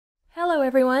Hello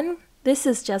everyone, this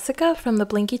is Jessica from the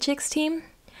Blinky Chicks team.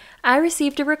 I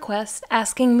received a request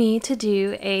asking me to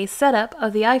do a setup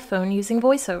of the iPhone using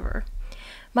VoiceOver.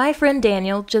 My friend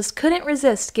Daniel just couldn't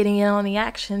resist getting in on the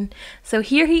action, so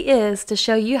here he is to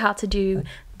show you how to do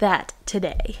that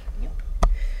today. Yep.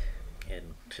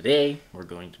 And today we're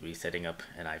going to be setting up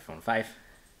an iPhone 5.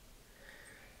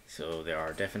 So there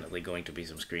are definitely going to be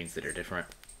some screens that are different.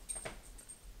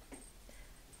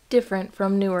 Different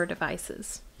from newer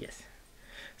devices. Yes.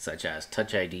 Such as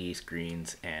Touch ID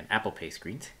screens and Apple Pay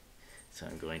screens. So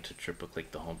I'm going to triple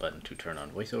click the home button to turn on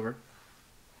VoiceOver.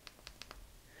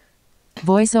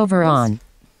 VoiceOver on.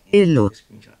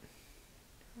 Screenshot.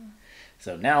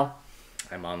 So now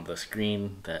I'm on the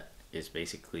screen that is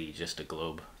basically just a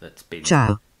globe that spins.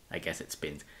 Ciao. I guess it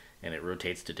spins. And it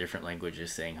rotates to different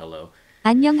languages saying hello.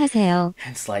 안녕하세요.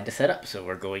 And slide to set up. So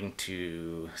we're going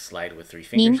to slide with 3 님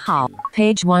fingers hao. to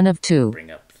Page 1 of 2. bring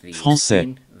up the Français.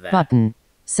 screen that Button.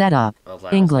 Setup.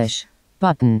 allows English. us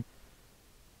Button.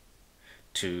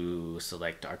 to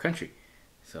select our country.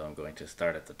 So I'm going to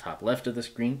start at the top left of the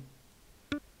screen.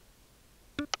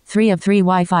 3 of 3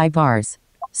 Wi-Fi bars.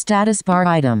 Status bar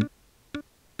item.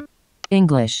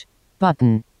 English.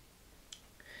 Button.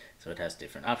 So it has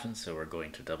different options. So we're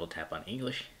going to double tap on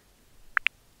English.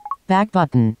 Back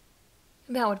button.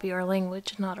 That would be our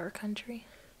language, not our country.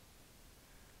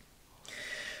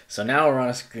 So now we're on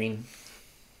a screen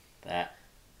that,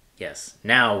 yes,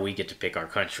 now we get to pick our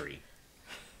country.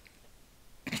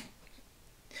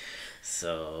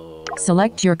 So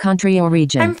Select your country or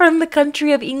region. I'm from the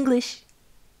country of English.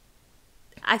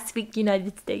 I speak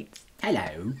United States.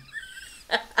 hello.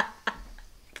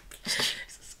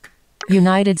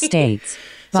 United States.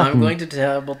 So Button. I'm going to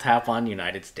double tap on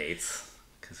United States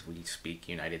because we speak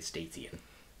United Statesian.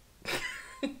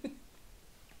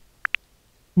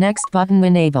 Next button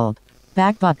enabled.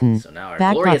 Back button. So now our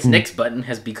Back glorious button. next button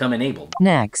has become enabled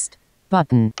Next.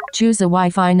 Button. Choose a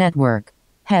Wi-Fi network.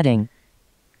 Heading.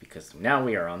 because now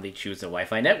we are on the choose a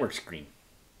Wi-Fi network screen.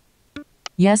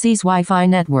 Yesi's Wi-Fi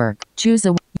network. Choose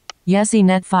a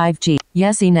YesiNet 5G.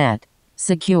 YesiNet.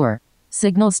 Secure.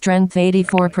 Signal strength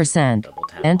 84%. Double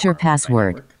tap Enter on our Wi-Fi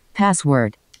password. network.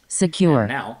 Password. Secure. And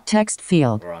now Text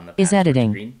field. we're on the Is password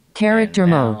editing. screen, Character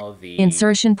and now mode. the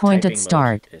Insertion point typing at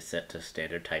start. mode is set to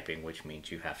standard typing, which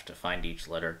means you have to find each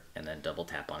letter and then double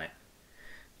tap on it.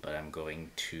 But I'm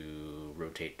going to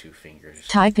rotate 2 fingers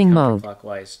Typing mode.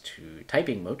 counterclockwise to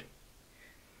typing mode.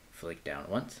 Flick down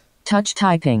once Touch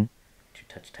typing. to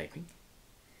touch typing.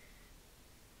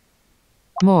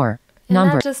 More. And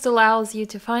Number. that just allows you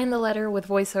to find the letter with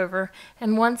VoiceOver,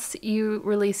 and once you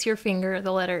release your finger,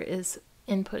 the letter is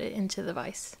inputted into the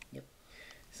device.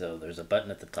 So there's a button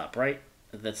at the top right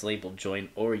that's labeled join,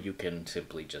 or you can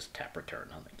simply just tap return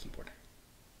on the keyboard,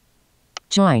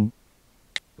 Join.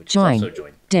 which Join. is also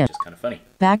join, Dim. which is kind of funny.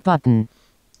 Back button.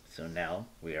 So now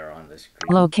we are on the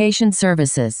screen Location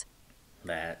services.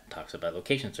 that talks about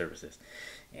location services,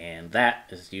 and that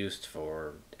is used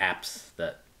for apps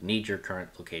that need your current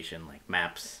location, like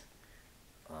maps,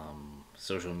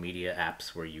 social media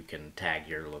apps where you can tag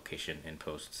your location in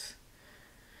posts,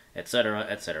 etc.,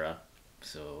 etc.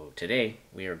 So today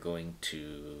we are going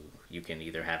to, you can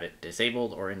either have it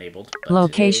disabled or enabled. but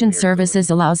Location today we are services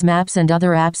allows maps and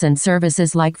other apps and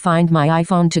services like Find My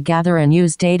iPhone to gather and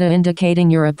use data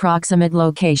indicating your approximate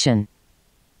location.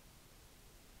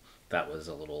 That was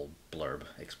a little blurb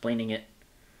explaining it.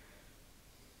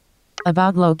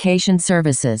 About location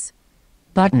services.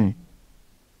 Button.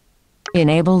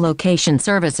 Enable location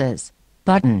services.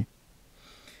 Button.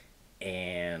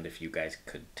 And if you guys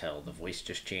could tell, the voice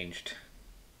just changed.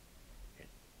 It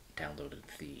downloaded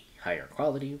the higher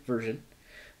quality version.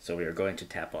 So we are going to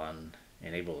tap on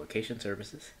Enable Location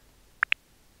Services.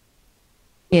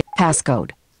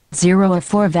 Passcode. 0 of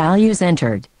 4 values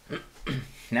entered.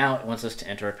 Now it wants us to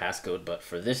enter a passcode, but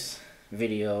for this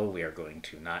video, we are going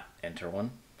to not enter one.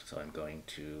 So I'm going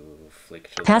to flick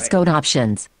to the Passcode right,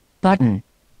 options. Button.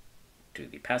 to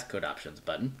the Passcode Options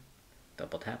button.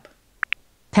 Double tap.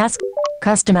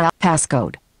 Custom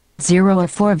passcode. 0 of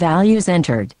 4 values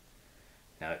entered.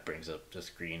 Now it brings up the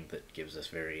screen that gives us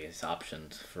various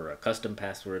options for a custom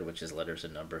password, which is letters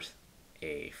and numbers,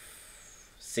 a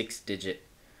 6-digit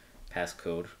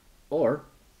passcode, or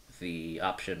the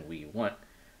option we want,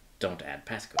 don't add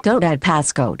passcode. Don't add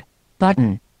passcode.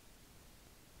 Button.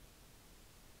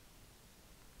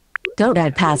 Don't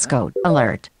add passcode.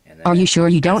 Alert. And then Are you it sure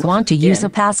you don't asks want to use a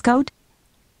again. passcode?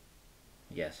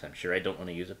 Yes, I'm sure I don't want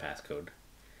to use a passcode.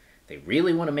 They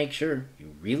really want to make sure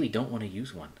you really don't want to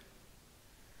use one.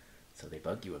 So they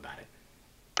bug you about it.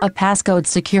 A passcode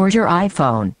secures your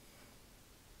iPhone.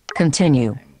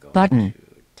 Continue. I'm going Button. to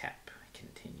tap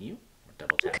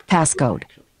Passcode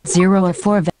 0 of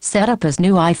 4. Set up as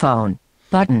new iPhone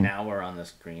button. Now we're on the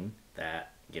screen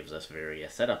that gives us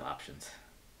various setup options.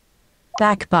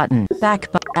 Back button.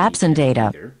 Apps and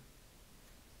data.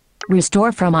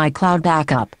 Restore from iCloud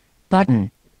backup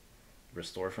button.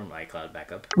 Restore from iCloud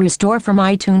backup. Restore from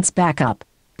iTunes backup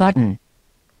button.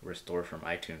 Restore from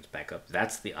iTunes backup.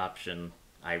 That's the option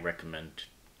I recommend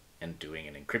in doing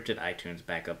an encrypted iTunes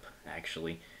backup,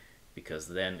 actually, because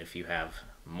then if you have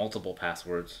multiple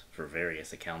passwords for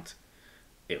various accounts,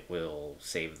 it will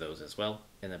save those as well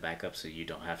in the backup, so you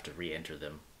don't have to re-enter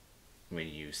them when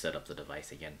you set up the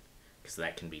device again, because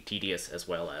that can be tedious as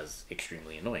well as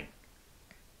extremely annoying.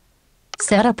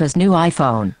 Set up as new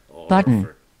iPhone button.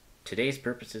 For today's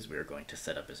purposes, we are going to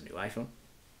set up as new iPhone.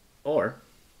 Or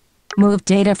move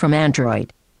data from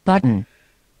Android button.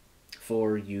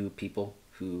 For you people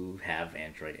who have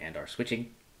Android and are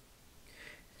switching,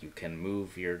 you can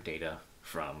move your data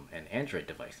from an Android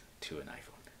device to an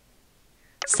iPhone.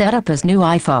 Set up as new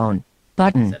iPhone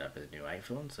button. Set up as new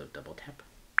iPhone, so double tap.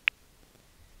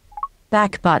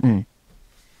 Back button.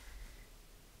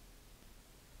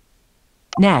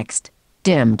 Next.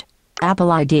 Dimmed.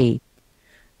 Apple ID.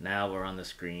 Now we're on the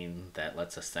screen that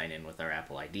lets us sign in with our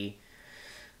Apple ID.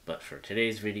 But for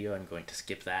today's video, I'm going to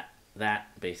skip that.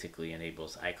 That basically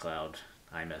enables iCloud,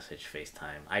 iMessage,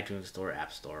 FaceTime, iTunes Store,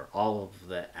 App Store. All of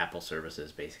the Apple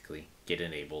services basically get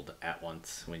enabled at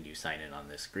once when you sign in on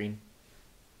this screen.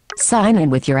 Sign in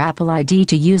with your Apple ID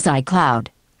to use iCloud,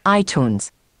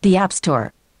 iTunes, the App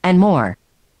Store, and more.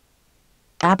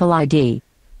 Apple ID.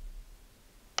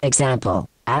 Example,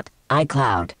 at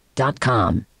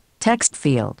iCloud.com. Text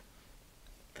field.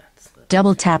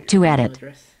 Double tap to edit.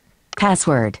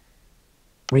 Password.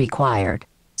 Required.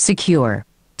 Secure.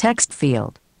 Text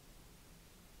field.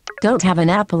 Don't have an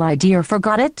Apple ID or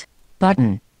forgot it?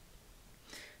 Button.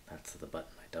 That's the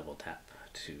button I double tap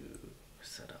to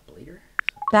set up later.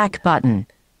 Back button.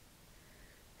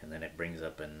 And then it brings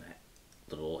up a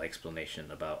little explanation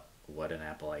about what an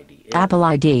Apple ID is. Apple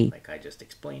ID. Like I just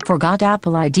explained. Forgot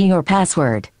Apple ID or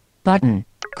password. Button.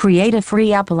 Create a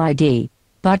free Apple ID.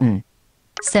 Button.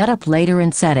 Set up later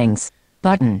in settings.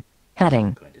 Button. Heading.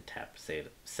 I'm going to tap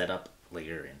set up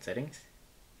later in settings.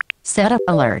 Set up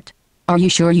alert. Are you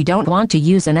sure you don't want to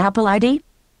use an Apple ID?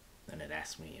 Then it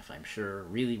asks me if I'm sure,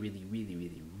 really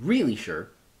sure,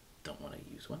 don't want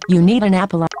to use one. You need an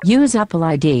Apple ID. Use Apple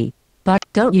ID. But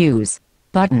don't use.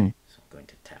 Button. So I'm going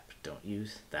to tap don't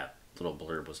use. That little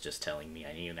blurb was just telling me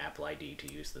I need an Apple ID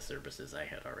to use the services I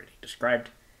had already described.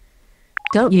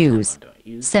 Don't use. Don't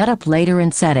use. Set up later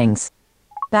in settings.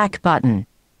 Back button.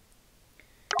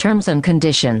 Terms and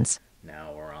conditions.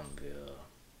 Now we're on the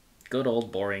good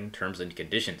old boring terms and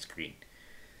conditions screen.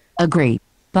 Agree.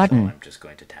 Button. So I'm just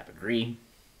going to tap agree.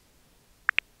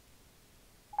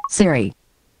 Siri.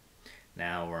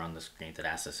 Now we're on the screen that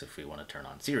asks us if we want to turn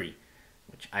on Siri,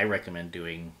 which I recommend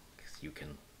doing because you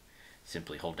can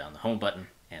simply hold down the home button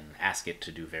and ask it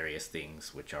to do various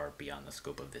things which are beyond the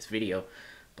scope of this video,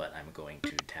 but I'm going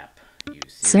to tap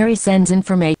use Siri sends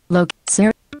information.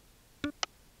 Siri.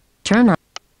 Turn on.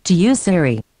 To use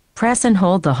Siri, press and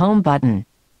hold the home button.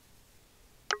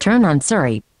 Turn on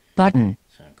Siri button.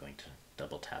 So I'm going to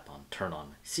double tap on turn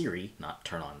on Siri, not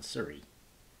turn on Siri.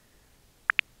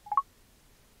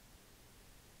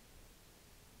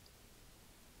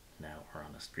 Now we're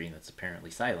on a screen that's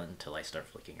apparently silent until I start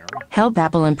flicking around. Help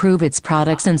Apple improve its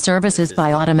products and services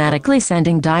by automatically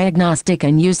sending diagnostic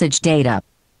and usage data.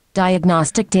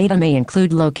 Diagnostic data may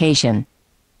include location.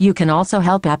 You can also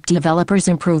help app developers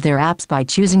improve their apps by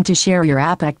choosing to share your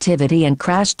app activity and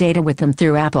crash data with them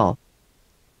through Apple.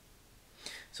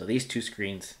 So these two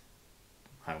screens,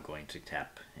 I'm going to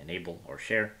tap enable or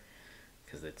share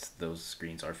because those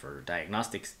screens are for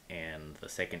diagnostics, and the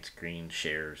second screen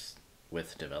shares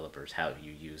with developers how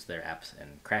you use their apps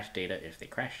and crash data if they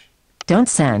crash. Don't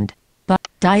send. But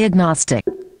diagnostic.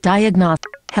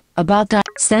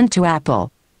 Send to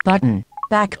Apple. Button.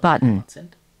 Back button.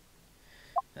 Send.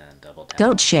 Then double tap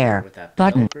Don't share.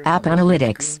 Button. App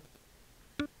analytics.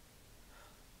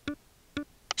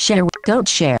 Share. Don't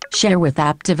share. Share with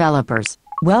app developers.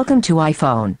 Welcome to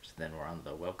iPhone. So then we're on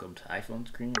the welcome to iPhone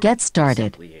screen. Get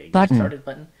started. Simply a Button. Get started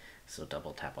button. So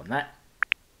double tap on that.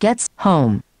 Gets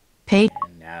home. Page.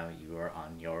 And now you are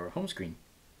on your home screen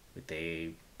with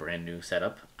a brand new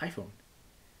setup iPhone.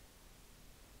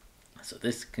 So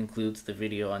this concludes the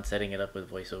video on setting it up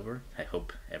with VoiceOver. I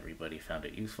hope everybody found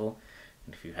it useful.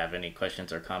 And if you have any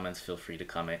questions or comments, feel free to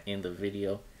comment in the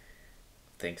video.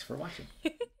 Thanks for watching.